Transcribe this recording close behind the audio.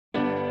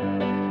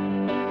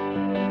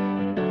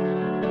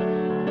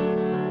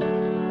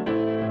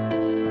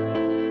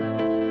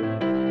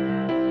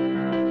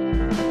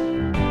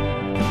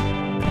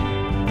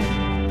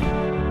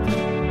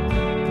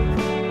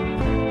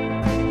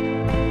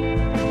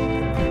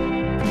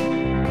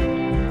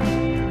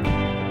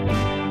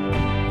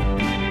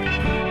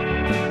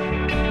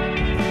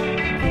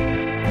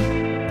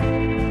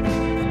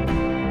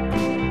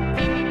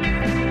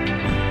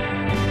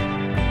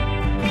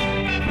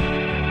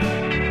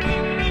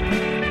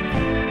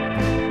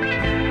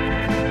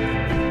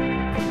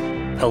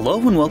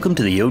Hello and welcome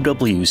to the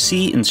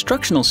OWC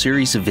instructional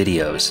series of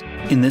videos.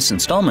 In this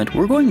installment,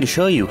 we're going to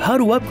show you how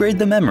to upgrade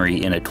the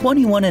memory in a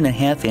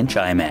 21.5-inch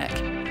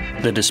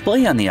iMac. The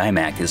display on the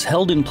iMac is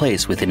held in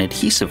place with an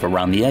adhesive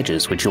around the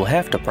edges which you'll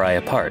have to pry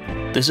apart.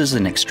 This is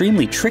an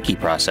extremely tricky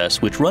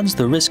process which runs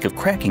the risk of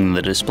cracking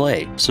the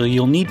display, so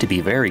you'll need to be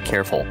very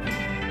careful.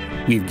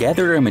 We've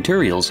gathered our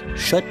materials,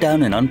 shut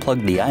down and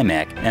unplugged the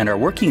iMac, and are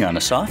working on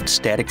a soft,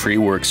 static-free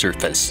work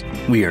surface.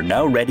 We are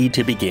now ready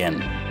to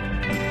begin.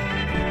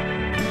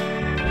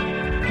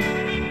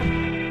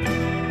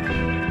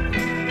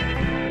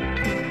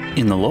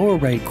 In the lower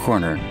right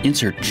corner,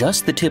 insert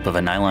just the tip of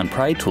a nylon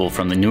pry tool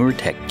from the newer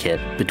tech kit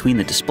between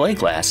the display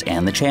glass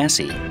and the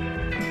chassis.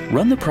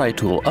 Run the pry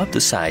tool up the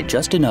side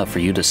just enough for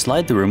you to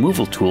slide the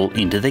removal tool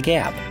into the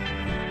gap.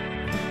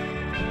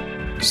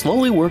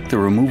 Slowly work the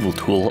removal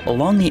tool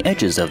along the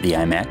edges of the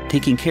iMac,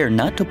 taking care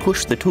not to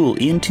push the tool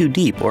in too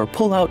deep or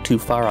pull out too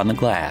far on the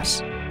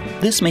glass.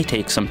 This may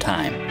take some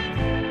time.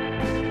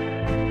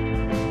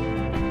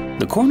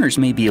 The corners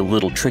may be a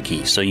little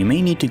tricky, so you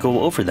may need to go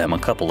over them a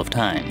couple of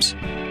times.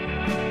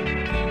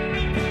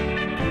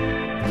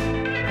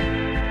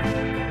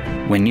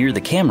 When near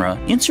the camera,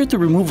 insert the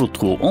removal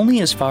tool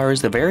only as far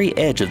as the very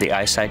edge of the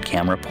iSight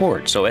camera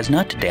port so as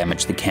not to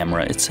damage the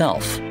camera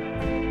itself.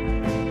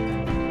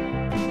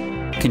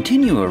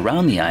 Continue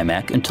around the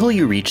iMac until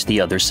you reach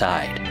the other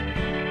side.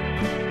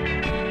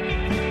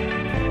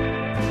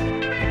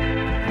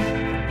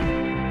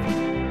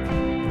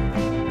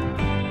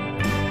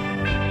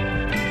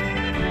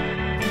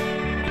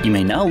 You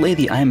may now lay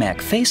the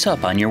iMac face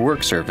up on your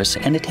work surface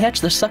and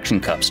attach the suction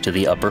cups to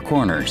the upper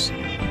corners.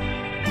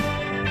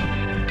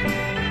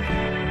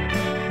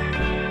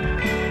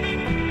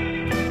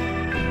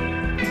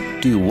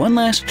 Do one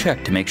last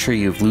check to make sure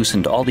you've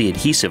loosened all the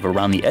adhesive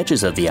around the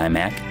edges of the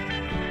iMac.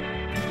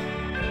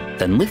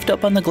 Then lift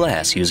up on the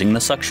glass using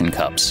the suction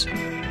cups.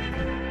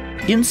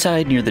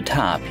 Inside near the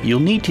top, you'll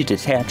need to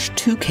detach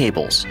two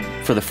cables.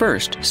 For the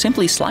first,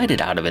 simply slide it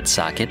out of its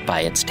socket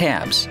by its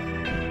tabs.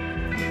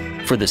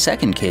 For the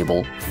second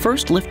cable,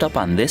 first lift up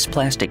on this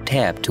plastic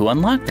tab to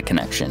unlock the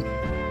connection,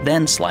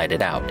 then slide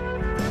it out.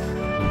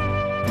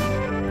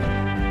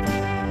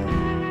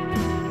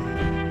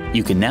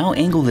 You can now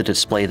angle the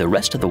display the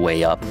rest of the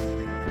way up,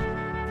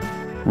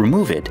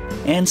 remove it,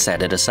 and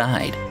set it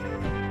aside.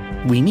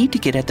 We need to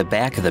get at the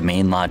back of the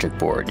main logic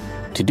board.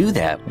 To do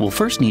that, we'll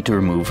first need to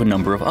remove a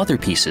number of other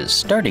pieces,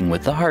 starting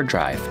with the hard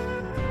drive.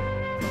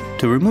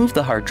 To remove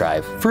the hard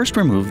drive, first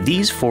remove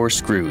these 4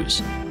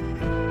 screws.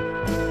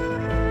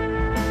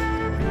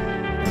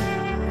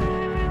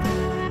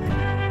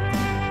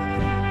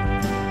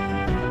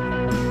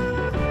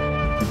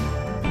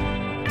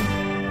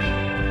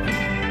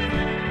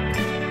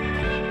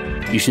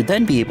 You should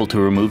then be able to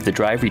remove the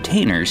drive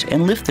retainers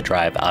and lift the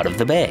drive out of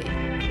the bay.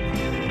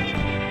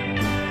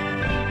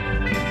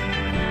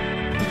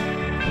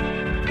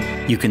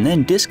 You can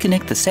then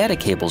disconnect the SATA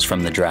cables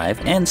from the drive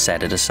and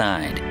set it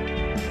aside.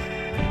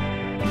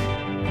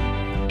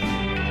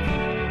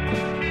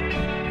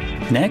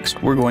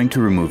 Next, we're going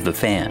to remove the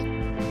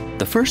fan.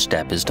 The first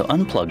step is to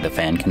unplug the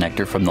fan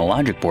connector from the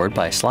logic board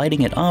by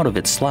sliding it out of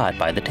its slot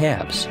by the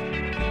tabs.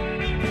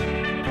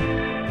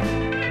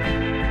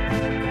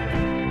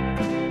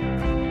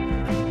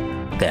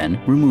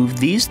 Then, remove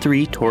these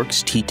 3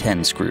 Torx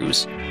T10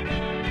 screws.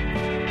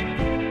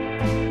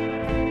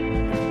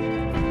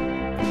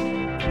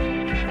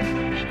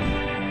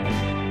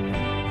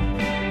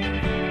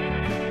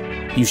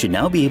 You should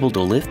now be able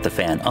to lift the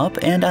fan up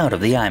and out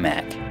of the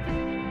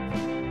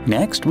iMac.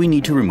 Next, we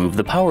need to remove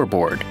the power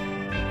board.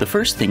 The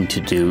first thing to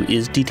do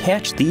is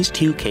detach these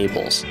 2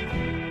 cables.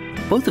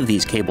 Both of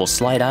these cables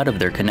slide out of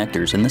their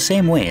connectors in the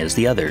same way as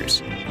the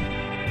others.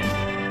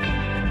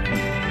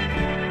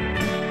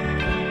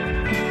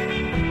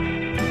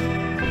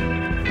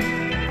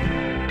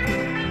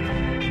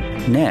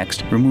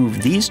 Next,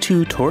 remove these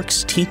 2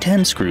 Torx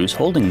T10 screws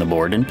holding the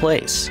board in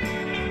place.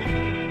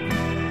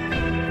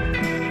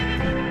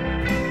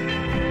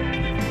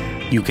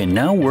 You can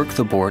now work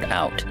the board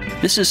out.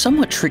 This is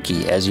somewhat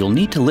tricky as you'll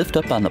need to lift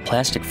up on the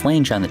plastic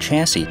flange on the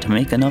chassis to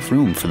make enough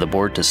room for the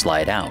board to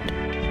slide out.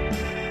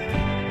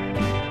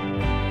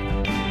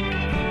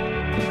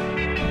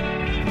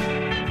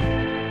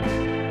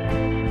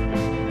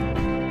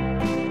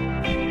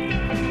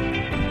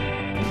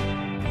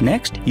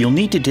 Next, you'll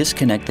need to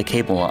disconnect the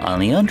cable on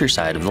the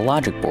underside of the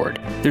logic board.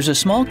 There's a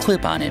small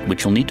clip on it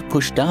which you'll need to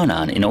push down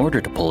on in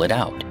order to pull it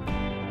out.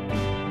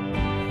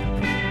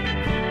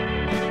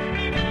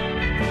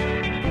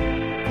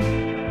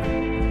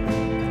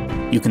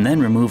 You can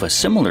then remove a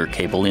similar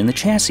cable in the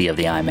chassis of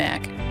the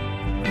iMac.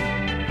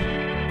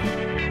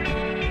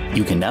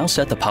 You can now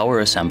set the power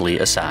assembly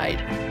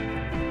aside.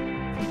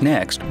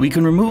 Next, we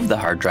can remove the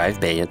hard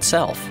drive bay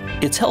itself.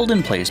 It's held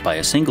in place by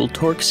a single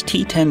Torx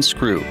T10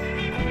 screw.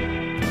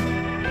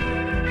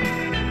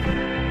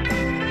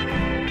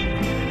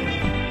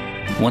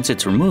 Once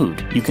it's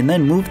removed, you can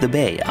then move the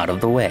bay out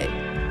of the way.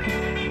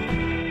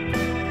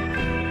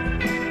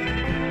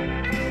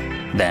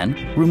 Then,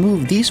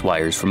 remove these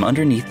wires from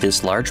underneath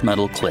this large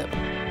metal clip.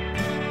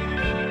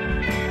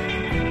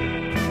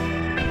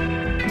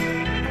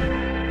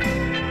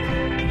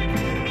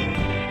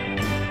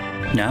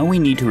 Now we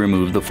need to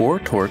remove the 4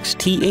 Torx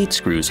T8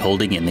 screws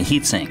holding in the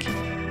heatsink.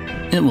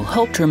 It will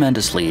help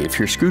tremendously if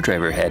your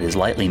screwdriver head is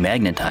lightly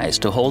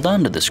magnetized to hold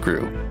onto the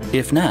screw.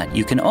 If not,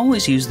 you can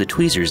always use the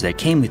tweezers that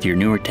came with your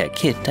newer tech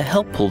kit to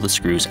help pull the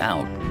screws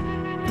out.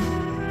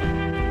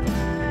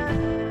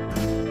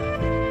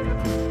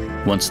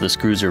 Once the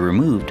screws are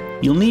removed,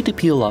 you'll need to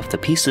peel off the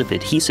piece of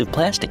adhesive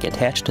plastic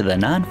attached to the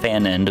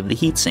non-fan end of the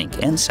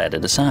heatsink and set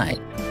it aside.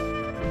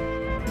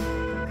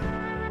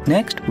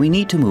 Next, we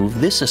need to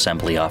move this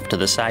assembly off to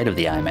the side of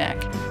the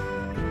iMac.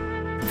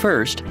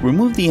 First,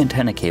 remove the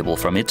antenna cable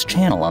from its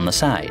channel on the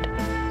side.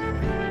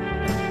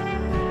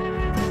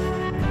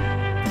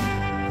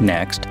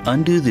 Next,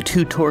 undo the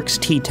 2 Torx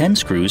T10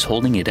 screws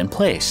holding it in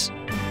place.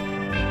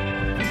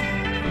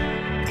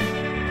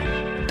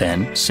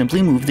 Then,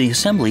 simply move the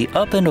assembly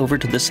up and over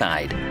to the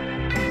side.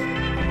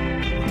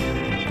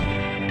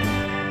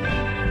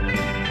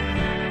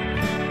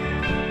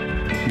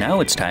 Now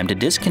it's time to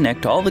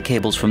disconnect all the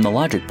cables from the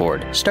logic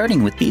board,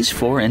 starting with these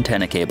 4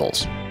 antenna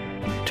cables.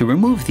 To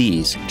remove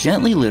these,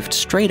 gently lift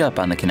straight up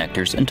on the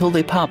connectors until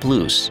they pop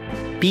loose.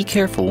 Be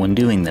careful when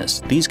doing this,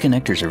 these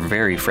connectors are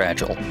very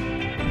fragile.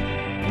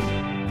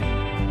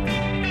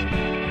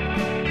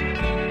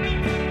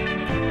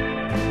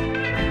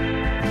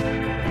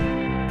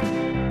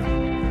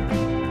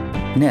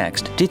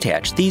 Next,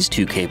 detach these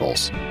 2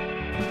 cables.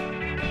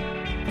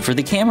 For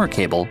the camera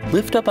cable,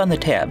 lift up on the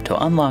tab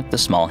to unlock the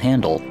small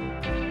handle.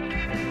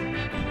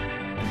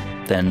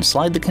 Then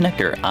slide the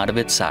connector out of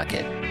its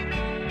socket.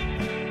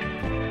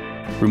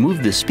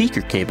 Remove the speaker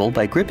cable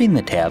by gripping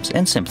the tabs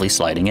and simply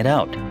sliding it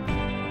out.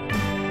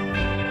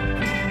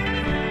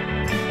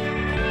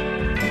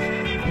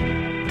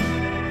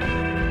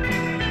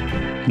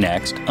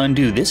 Next,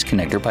 undo this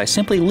connector by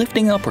simply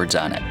lifting upwards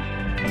on it.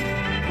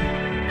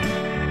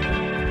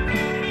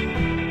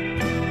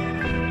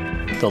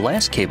 The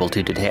last cable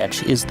to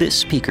detach is this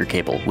speaker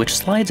cable, which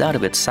slides out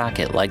of its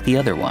socket like the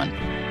other one.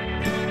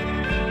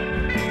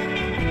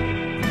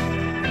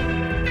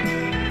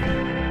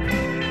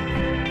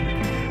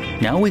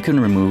 Now we can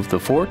remove the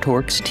 4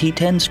 Torx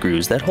T10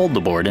 screws that hold the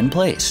board in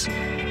place.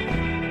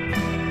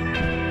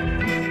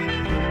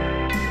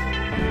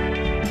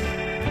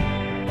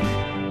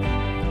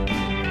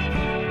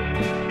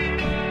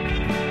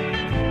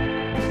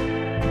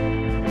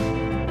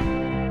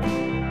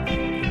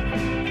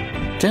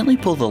 Gently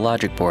pull the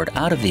logic board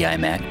out of the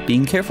iMac,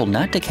 being careful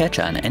not to catch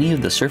on any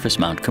of the surface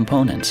mount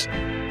components.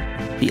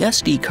 The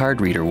SD card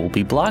reader will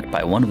be blocked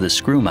by one of the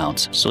screw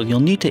mounts, so you'll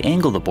need to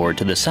angle the board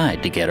to the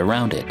side to get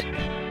around it.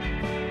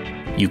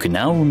 You can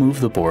now remove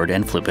the board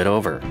and flip it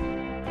over.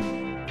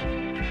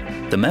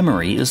 The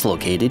memory is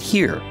located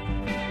here.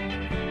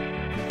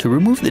 To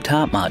remove the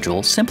top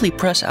module, simply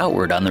press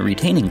outward on the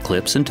retaining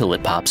clips until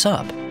it pops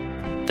up.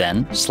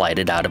 Then slide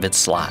it out of its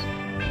slot.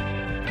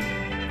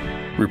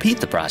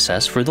 Repeat the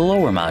process for the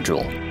lower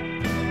module.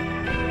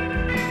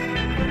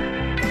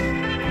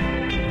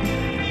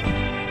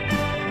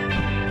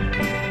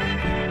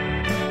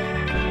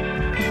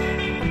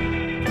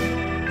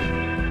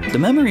 The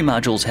memory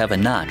modules have a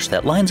notch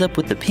that lines up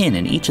with the pin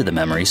in each of the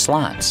memory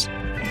slots.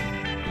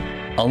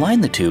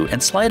 Align the 2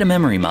 and slide a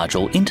memory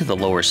module into the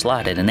lower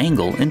slot at an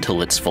angle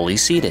until it's fully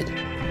seated.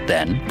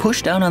 Then,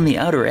 push down on the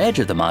outer edge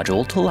of the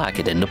module to lock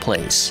it into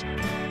place.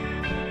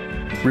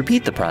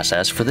 Repeat the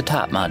process for the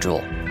top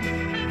module.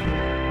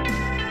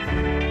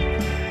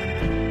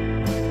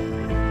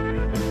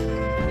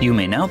 You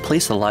may now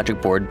place the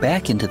logic board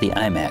back into the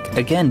iMac,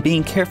 again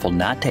being careful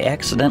not to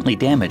accidentally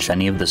damage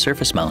any of the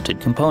surface-mounted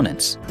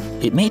components.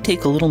 It may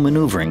take a little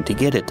maneuvering to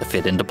get it to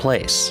fit into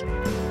place.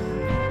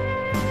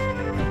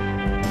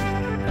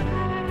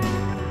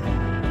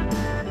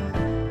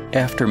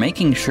 After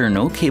making sure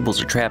no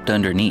cables are trapped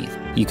underneath,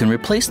 you can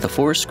replace the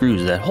 4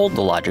 screws that hold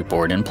the logic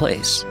board in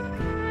place.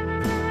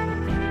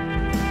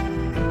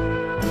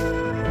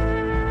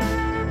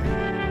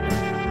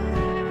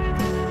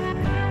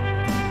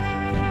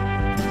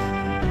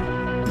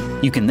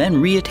 You can then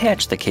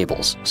reattach the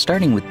cables,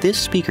 starting with this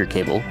speaker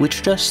cable,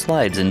 which just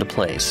slides into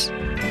place.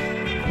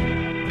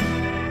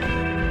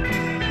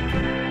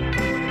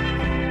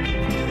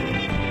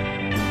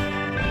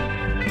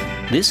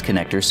 This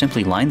connector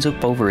simply lines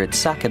up over its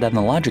socket on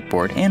the logic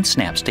board and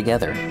snaps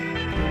together.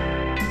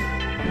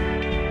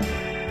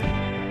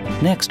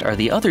 Next are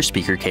the other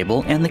speaker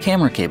cable and the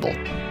camera cable.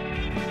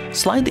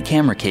 Slide the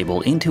camera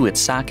cable into its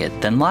socket,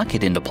 then lock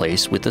it into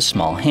place with a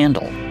small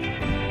handle.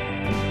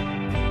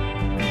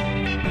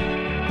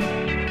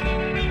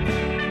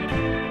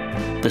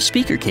 The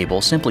speaker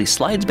cable simply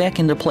slides back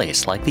into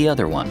place like the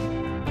other one.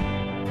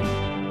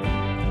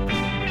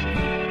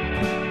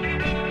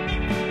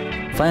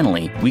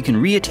 Finally, we can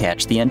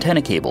reattach the antenna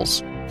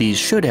cables. These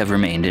should have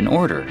remained in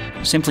order.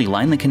 Simply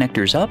line the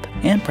connectors up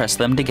and press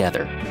them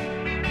together.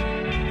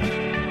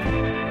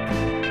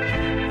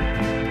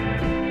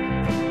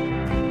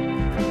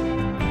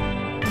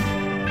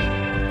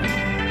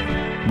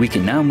 We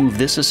can now move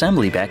this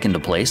assembly back into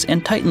place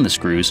and tighten the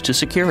screws to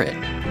secure it.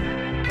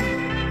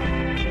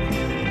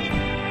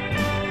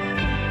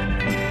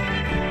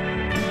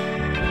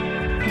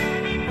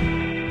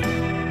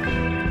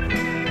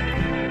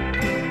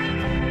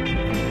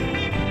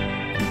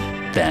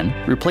 Then,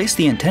 replace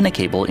the antenna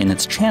cable in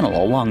its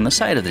channel along the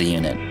side of the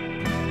unit.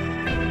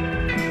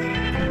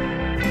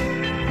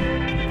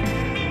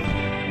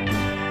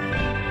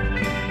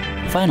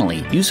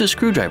 Finally, use a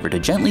screwdriver to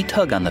gently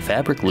tug on the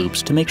fabric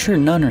loops to make sure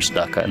none are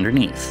stuck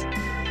underneath.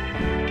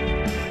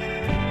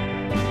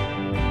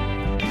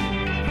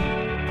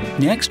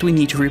 Next, we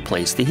need to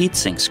replace the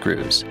heatsink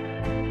screws.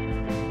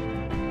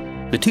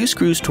 The two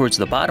screws towards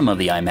the bottom of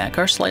the iMac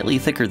are slightly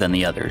thicker than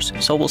the others,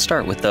 so we'll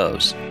start with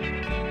those.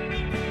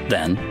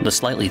 Then, the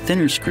slightly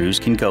thinner screws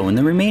can go in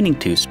the remaining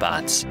two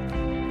spots.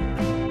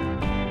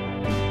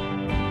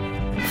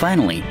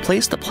 Finally,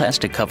 place the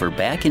plastic cover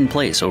back in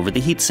place over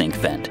the heatsink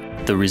vent.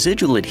 The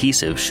residual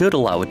adhesive should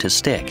allow it to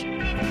stick.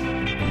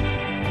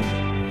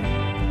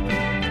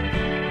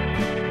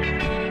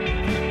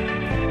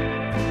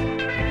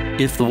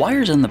 If the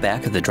wires on the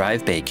back of the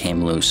drive bay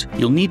came loose,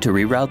 you'll need to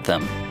reroute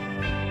them.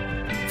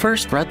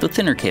 First, route the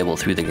thinner cable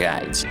through the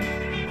guides.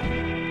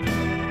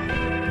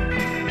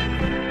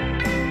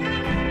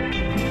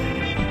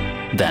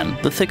 Then,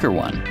 the thicker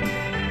one.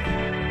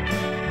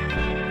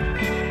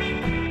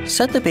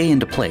 Set the bay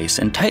into place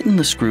and tighten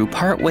the screw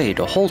part way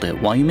to hold it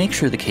while you make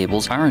sure the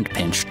cables aren't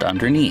pinched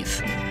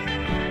underneath.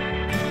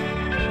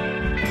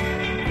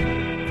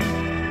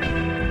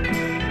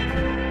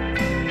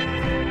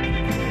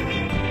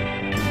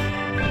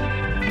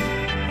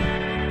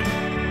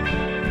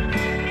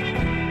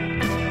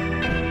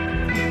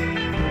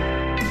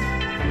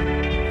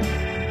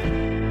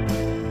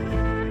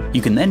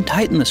 You can then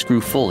tighten the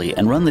screw fully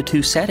and run the two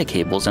SATA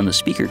cables and the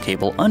speaker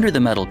cable under the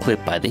metal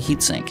clip by the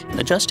heatsink,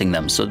 adjusting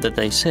them so that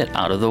they sit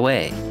out of the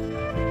way.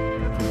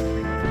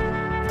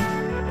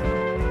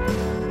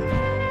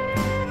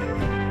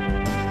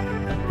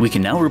 We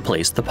can now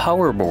replace the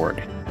power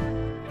board.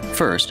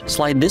 First,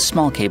 slide this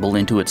small cable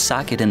into its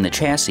socket in the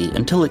chassis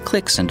until it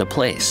clicks into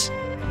place.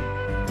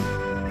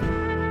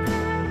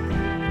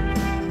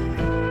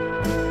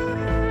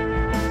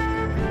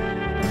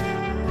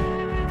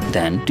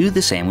 Then, do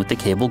the same with the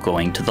cable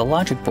going to the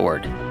logic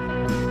board.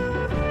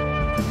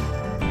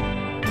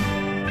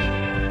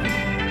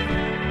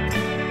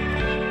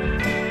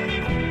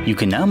 You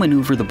can now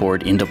maneuver the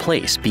board into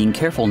place, being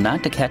careful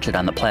not to catch it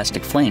on the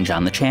plastic flange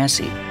on the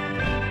chassis.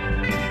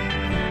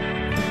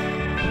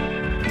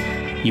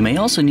 You may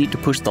also need to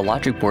push the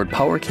logic board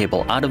power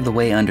cable out of the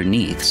way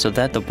underneath so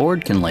that the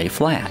board can lay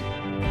flat.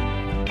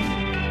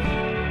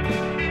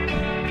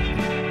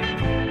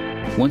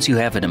 Once you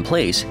have it in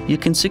place, you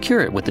can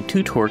secure it with the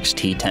 2 Torx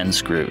T10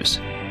 screws.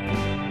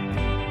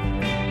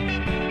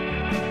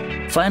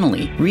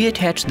 Finally,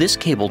 reattach this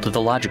cable to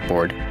the logic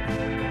board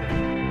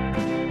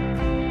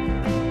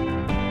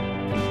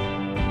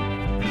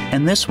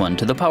and this one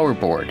to the power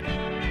board.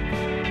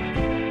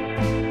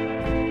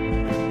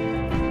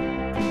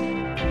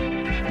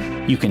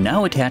 You can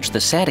now attach the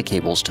SATA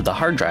cables to the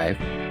hard drive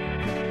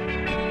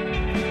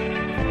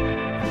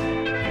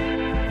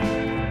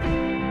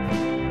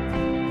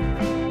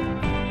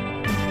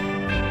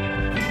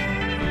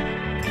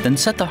then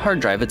set the hard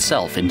drive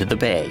itself into the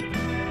bay.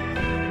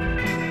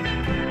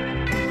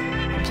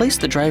 Place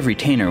the drive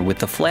retainer with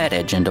the flat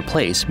edge into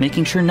place,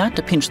 making sure not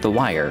to pinch the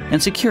wire,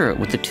 and secure it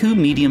with the 2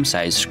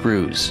 medium-sized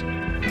screws.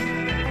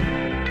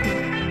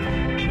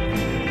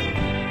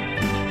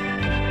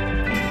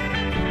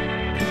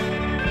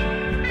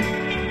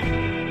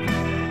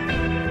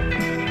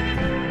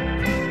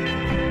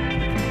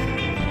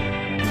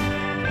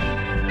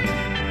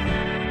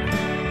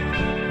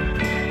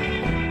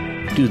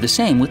 Do the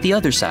same with the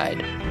other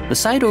side. The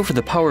side over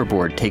the power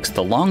board takes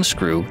the long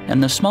screw,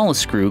 and the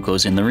smallest screw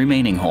goes in the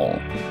remaining hole.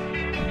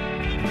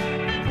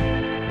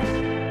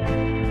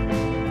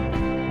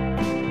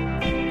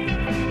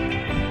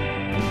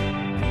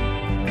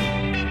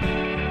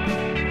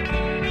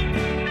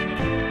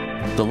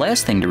 The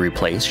last thing to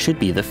replace should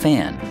be the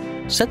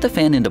fan. Set the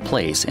fan into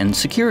place and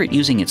secure it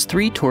using its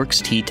 3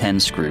 Torx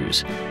T10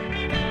 screws.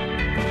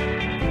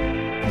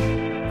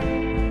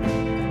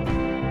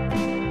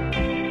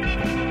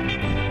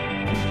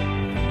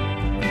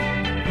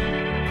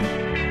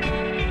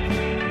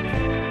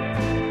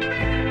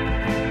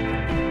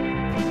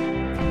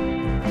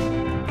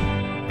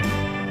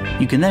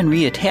 You can then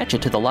reattach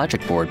it to the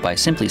logic board by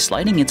simply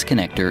sliding its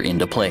connector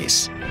into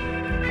place.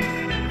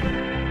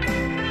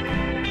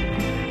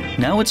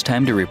 Now it's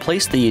time to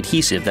replace the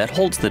adhesive that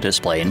holds the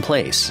display in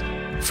place.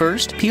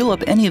 First, peel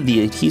up any of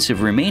the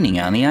adhesive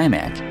remaining on the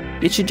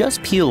iMac. It should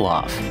just peel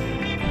off.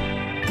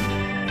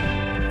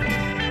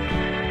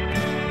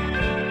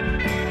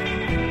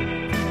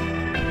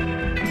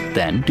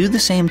 Then, do the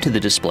same to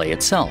the display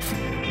itself.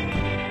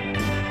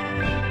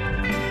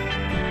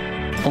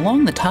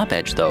 Along the top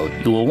edge, though,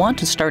 you will want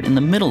to start in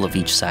the middle of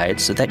each side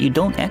so that you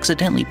don't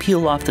accidentally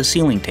peel off the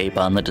sealing tape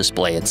on the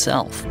display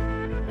itself.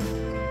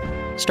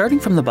 Starting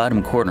from the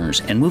bottom corners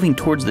and moving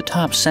towards the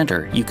top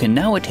center, you can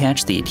now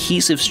attach the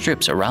adhesive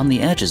strips around the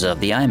edges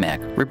of the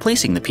iMac,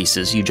 replacing the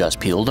pieces you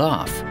just peeled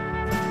off.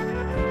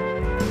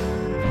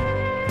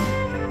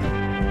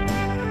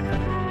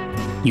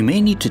 You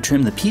may need to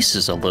trim the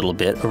pieces a little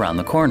bit around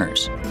the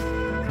corners.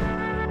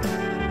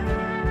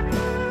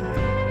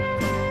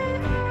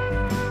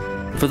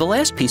 For the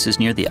last pieces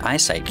near the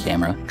eyesight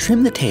camera,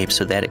 trim the tape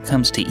so that it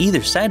comes to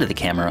either side of the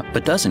camera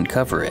but doesn't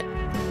cover it.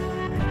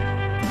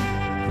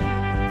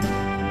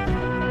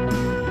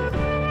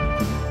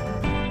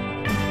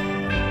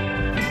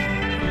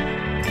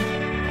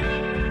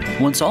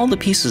 Once all the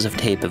pieces of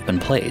tape have been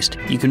placed,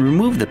 you can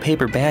remove the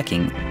paper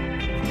backing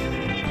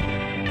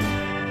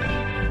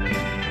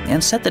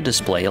and set the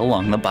display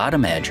along the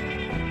bottom edge.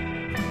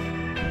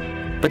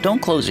 But don't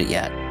close it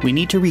yet. We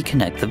need to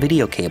reconnect the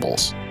video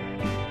cables.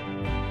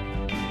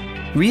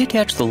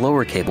 Reattach the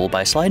lower cable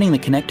by sliding the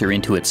connector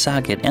into its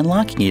socket and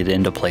locking it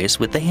into place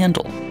with the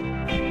handle.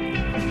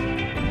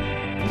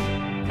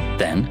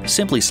 Then,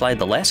 simply slide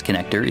the last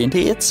connector into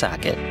its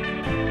socket.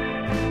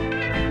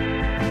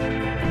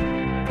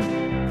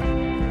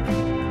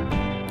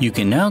 You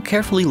can now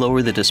carefully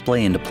lower the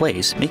display into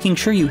place, making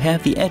sure you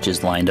have the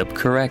edges lined up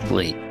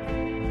correctly.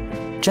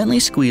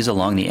 Gently squeeze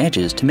along the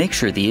edges to make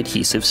sure the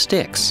adhesive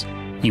sticks.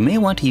 You may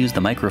want to use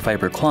the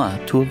microfiber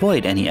cloth to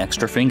avoid any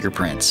extra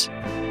fingerprints.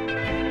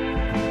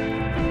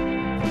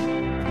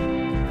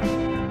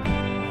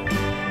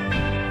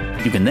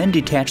 You can then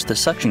detach the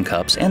suction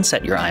cups and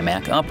set your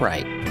iMac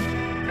upright.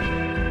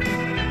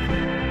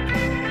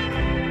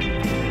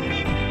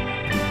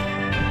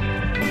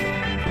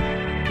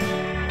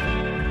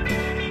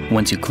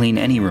 Once you clean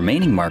any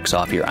remaining marks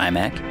off your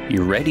iMac,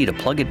 you're ready to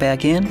plug it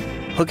back in,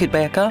 hook it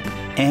back up,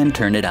 and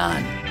turn it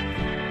on.